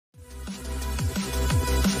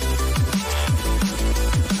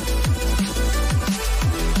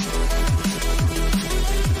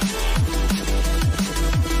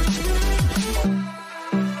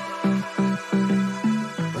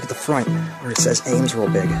front where it says Ames real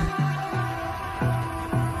big.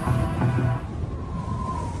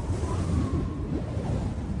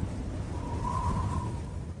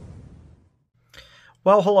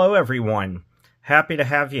 Well, hello everyone. Happy to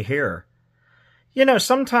have you here. You know,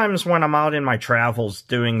 sometimes when I'm out in my travels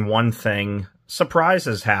doing one thing,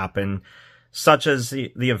 surprises happen, such as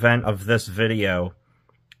the event of this video.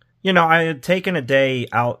 You know, I had taken a day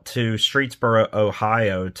out to Streetsboro,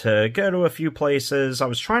 Ohio to go to a few places. I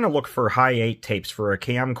was trying to look for Hi8 tapes for a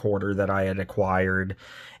camcorder that I had acquired,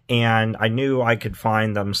 and I knew I could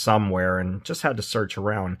find them somewhere and just had to search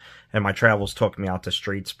around, and my travels took me out to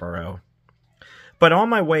Streetsboro. But on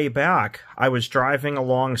my way back, I was driving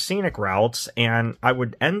along scenic routes, and I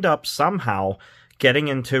would end up somehow getting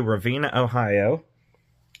into Ravenna, Ohio.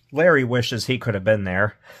 Larry wishes he could have been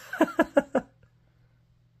there.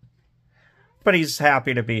 But he's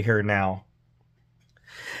happy to be here now.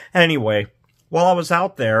 Anyway, while I was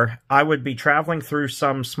out there, I would be traveling through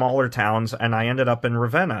some smaller towns, and I ended up in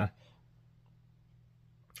Ravenna.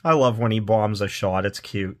 I love when he bombs a shot, it's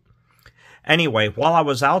cute. Anyway, while I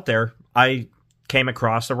was out there, I came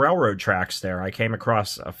across the railroad tracks there. I came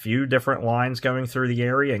across a few different lines going through the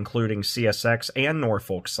area, including CSX and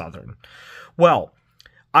Norfolk Southern. Well,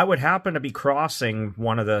 I would happen to be crossing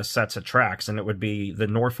one of the sets of tracks, and it would be the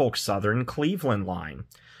Norfolk Southern Cleveland Line.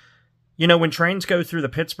 You know, when trains go through the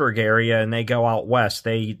Pittsburgh area and they go out west,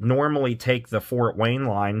 they normally take the Fort Wayne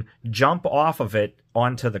line, jump off of it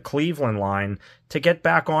onto the Cleveland line to get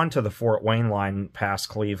back onto the Fort Wayne line past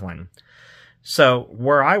Cleveland. So,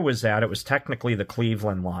 where I was at, it was technically the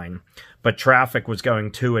Cleveland line, but traffic was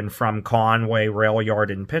going to and from Conway Rail Yard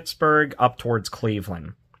in Pittsburgh up towards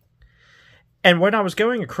Cleveland. And when I was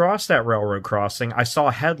going across that railroad crossing, I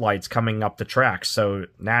saw headlights coming up the tracks, so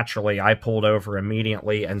naturally I pulled over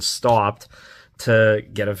immediately and stopped to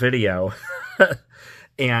get a video.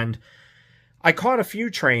 And I caught a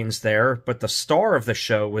few trains there, but the star of the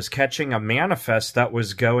show was catching a manifest that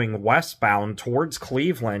was going westbound towards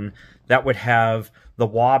Cleveland that would have the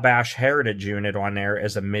Wabash Heritage Unit on there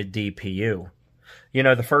as a mid-DPU. You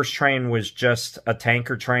know, the first train was just a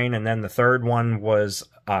tanker train, and then the third one was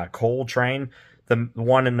a coal train. The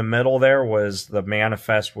one in the middle there was the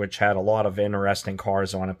manifest, which had a lot of interesting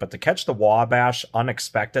cars on it. But to catch the Wabash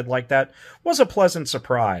unexpected like that was a pleasant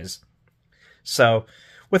surprise. So,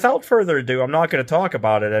 without further ado, I'm not going to talk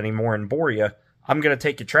about it anymore and bore you. I'm going to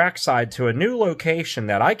take you trackside to a new location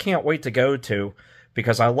that I can't wait to go to,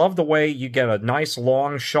 because I love the way you get a nice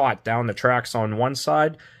long shot down the tracks on one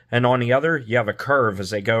side, and on the other, you have a curve as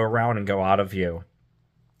they go around and go out of view.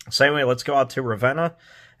 So anyway, let's go out to Ravenna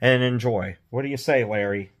and enjoy. What do you say,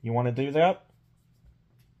 Larry? You want to do that?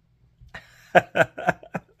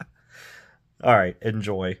 All right,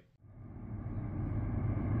 enjoy.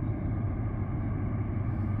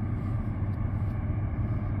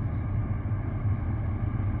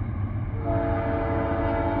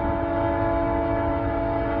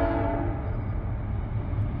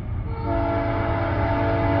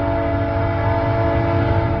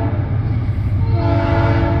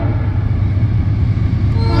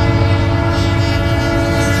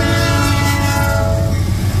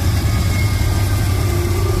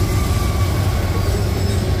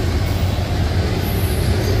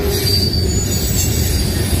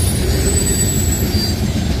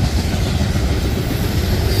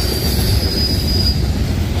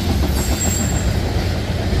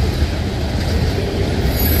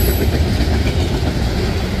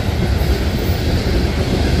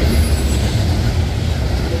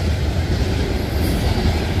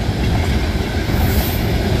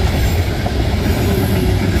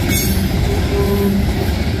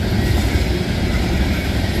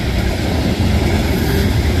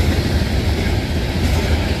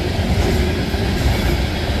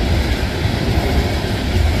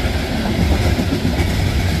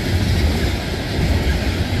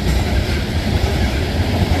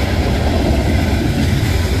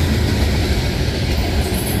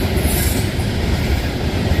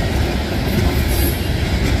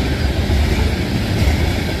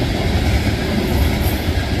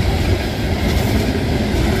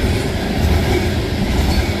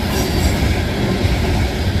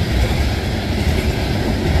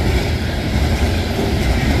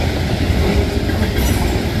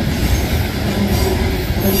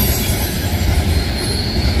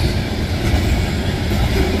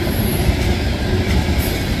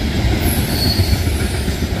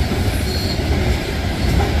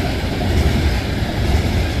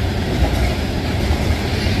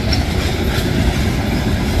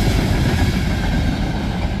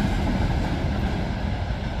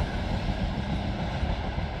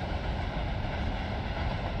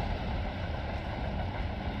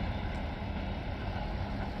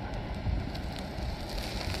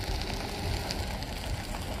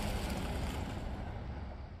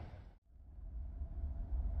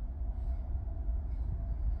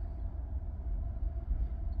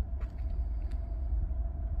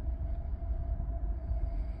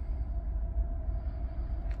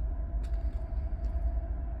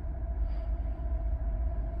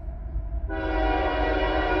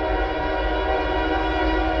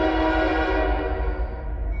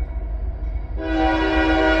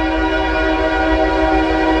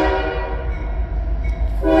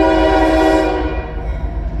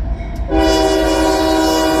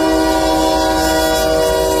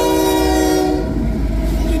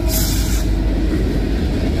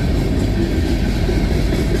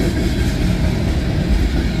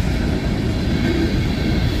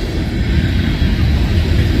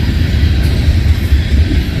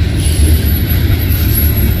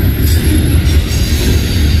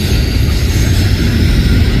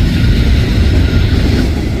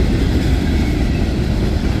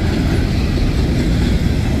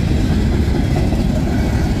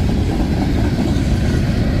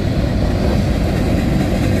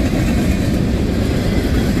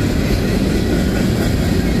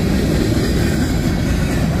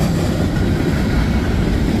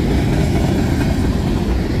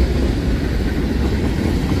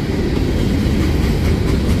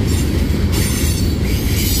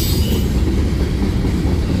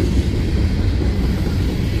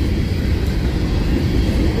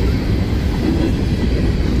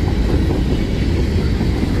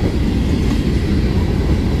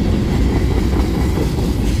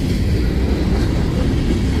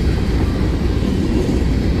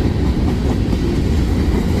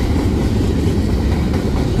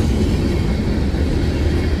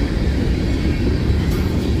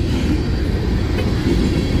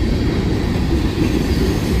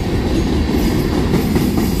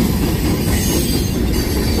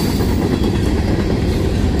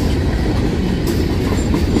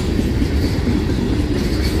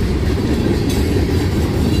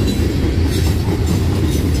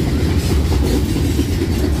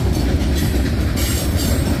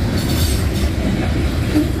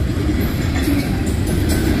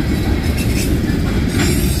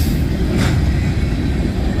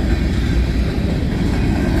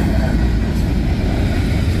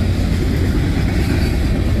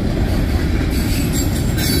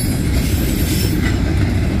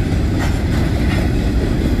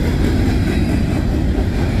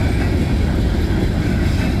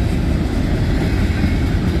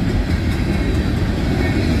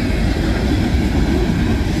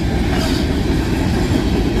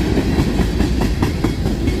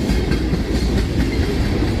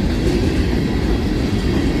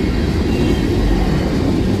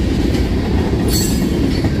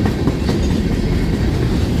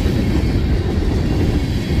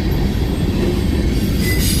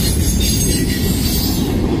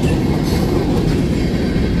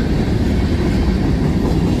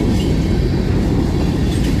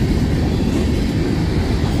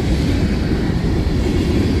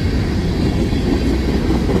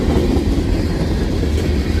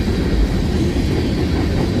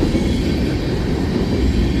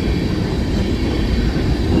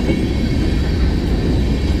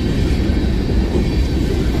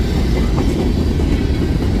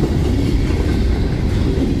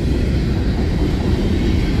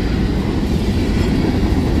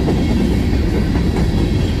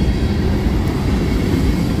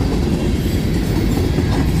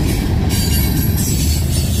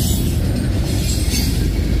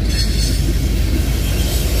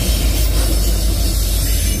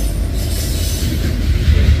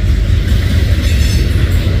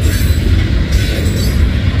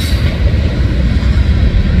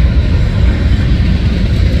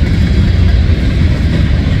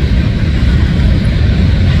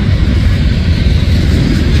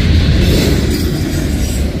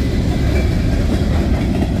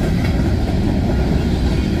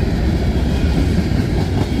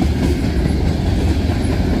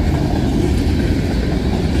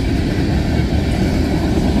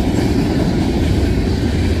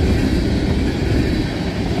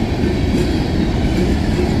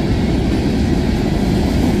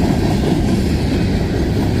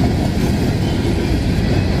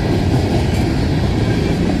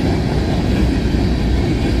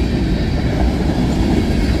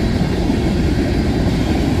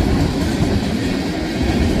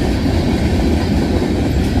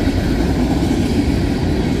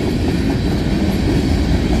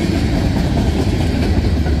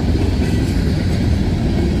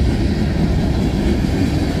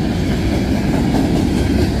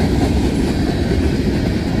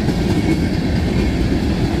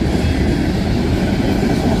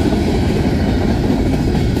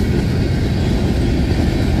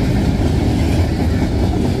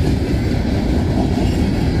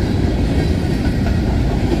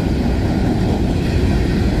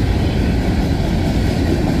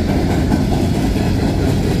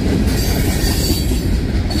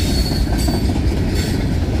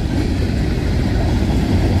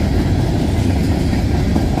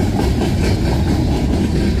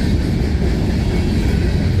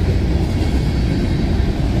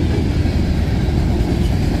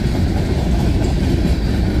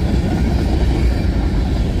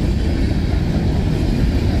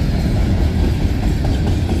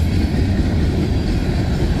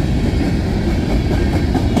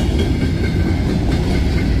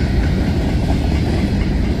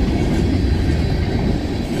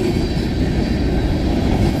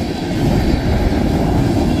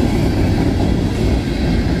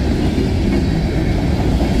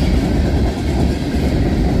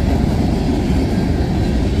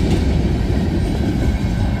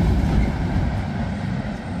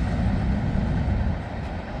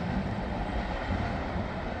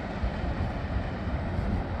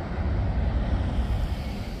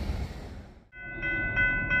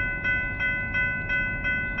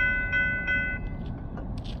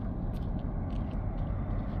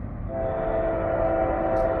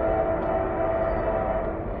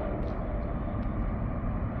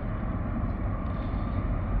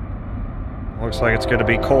 Looks like it's going to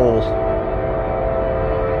be coal.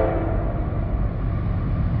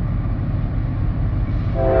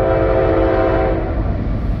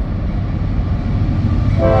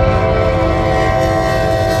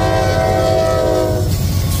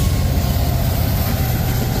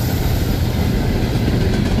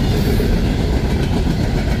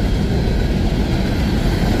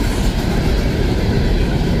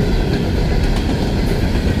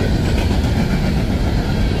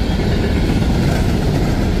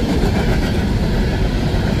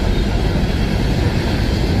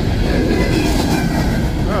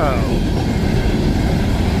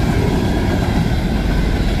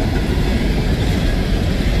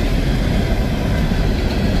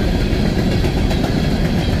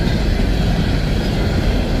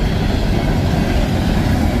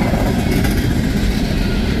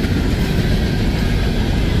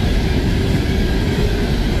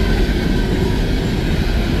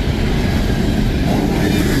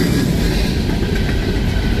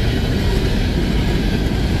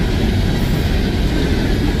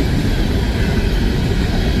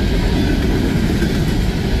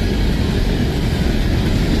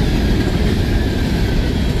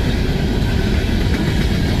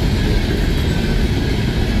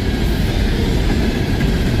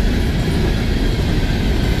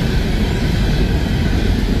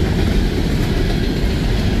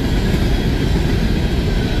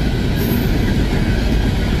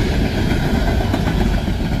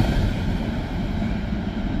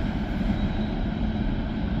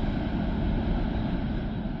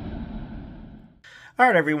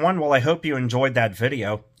 Alright everyone, well I hope you enjoyed that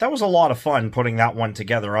video. That was a lot of fun putting that one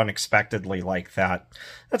together unexpectedly like that.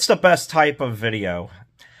 That's the best type of video.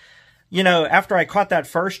 You know, after I caught that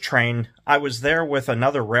first train, I was there with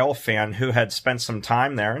another rail fan who had spent some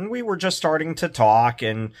time there, and we were just starting to talk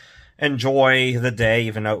and enjoy the day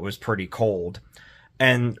even though it was pretty cold.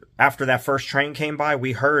 And after that first train came by,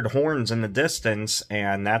 we heard horns in the distance,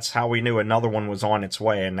 and that's how we knew another one was on its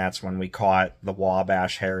way, and that's when we caught the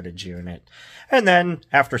Wabash Heritage Unit. And then,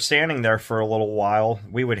 after standing there for a little while,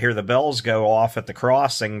 we would hear the bells go off at the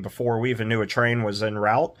crossing before we even knew a train was en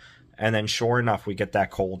route, and then sure enough, we get that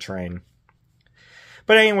coal train.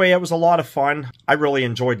 But anyway, it was a lot of fun. I really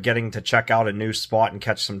enjoyed getting to check out a new spot and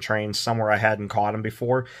catch some trains somewhere I hadn't caught them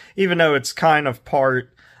before, even though it's kind of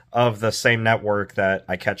part of the same network that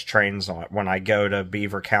I catch trains on when I go to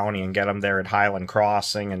Beaver County and get them there at Highland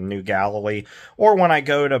Crossing and New Galilee, or when I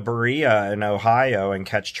go to Berea in Ohio and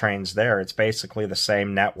catch trains there. It's basically the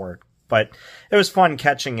same network, but it was fun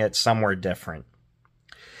catching it somewhere different.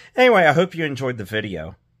 Anyway, I hope you enjoyed the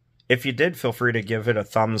video. If you did, feel free to give it a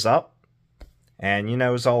thumbs up. And you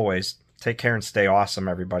know, as always, take care and stay awesome,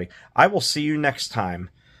 everybody. I will see you next time.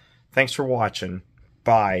 Thanks for watching.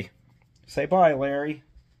 Bye. Say bye, Larry.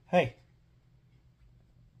 Hey,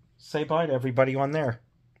 say bye to everybody on there.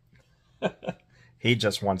 He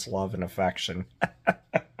just wants love and affection.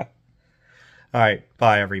 Alright,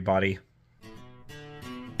 bye everybody.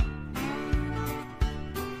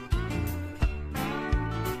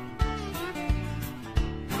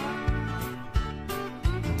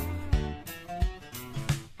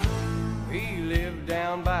 He lived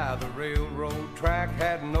down by the railroad track,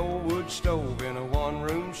 had an old wood stove in a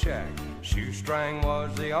one-room shack. Shoestring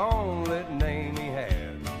was the only name he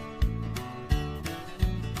had.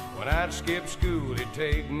 When I'd skip school, he'd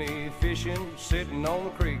take me fishing, sitting on the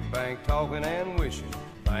creek bank, talking and wishing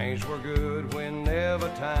things were good whenever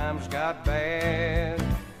times got bad.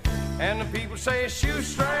 And the people say,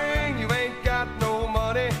 Shoestring, you ain't got no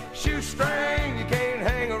money. Shoestring, you can't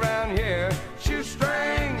hang around here.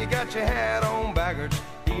 Shoestring, you got your hat on backwards.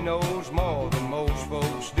 He knows more than most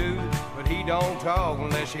folks do, but he don't talk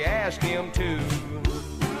unless you ask him to.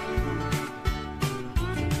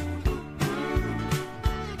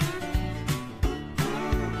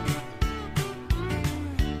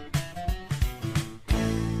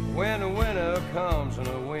 When the winter comes and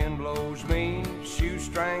the wind blows mean,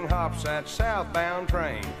 Shoestring hops that southbound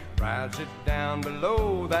train, rides it down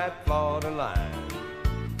below that Florida line.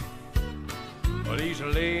 But he's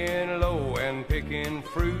laying low and picking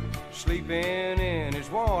fruit, sleeping in his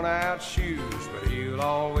worn-out shoes. But he'll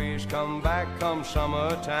always come back come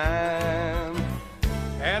summertime.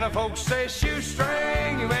 And the folks say,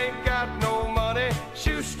 Shoestring, you ain't got no money.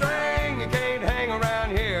 Shoestring, you can't hang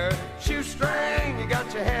around here. Shoestring, you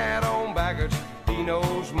got your hat on backwards. He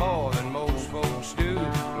knows more than most folks do,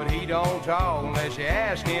 but he don't talk unless you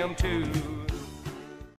ask him to.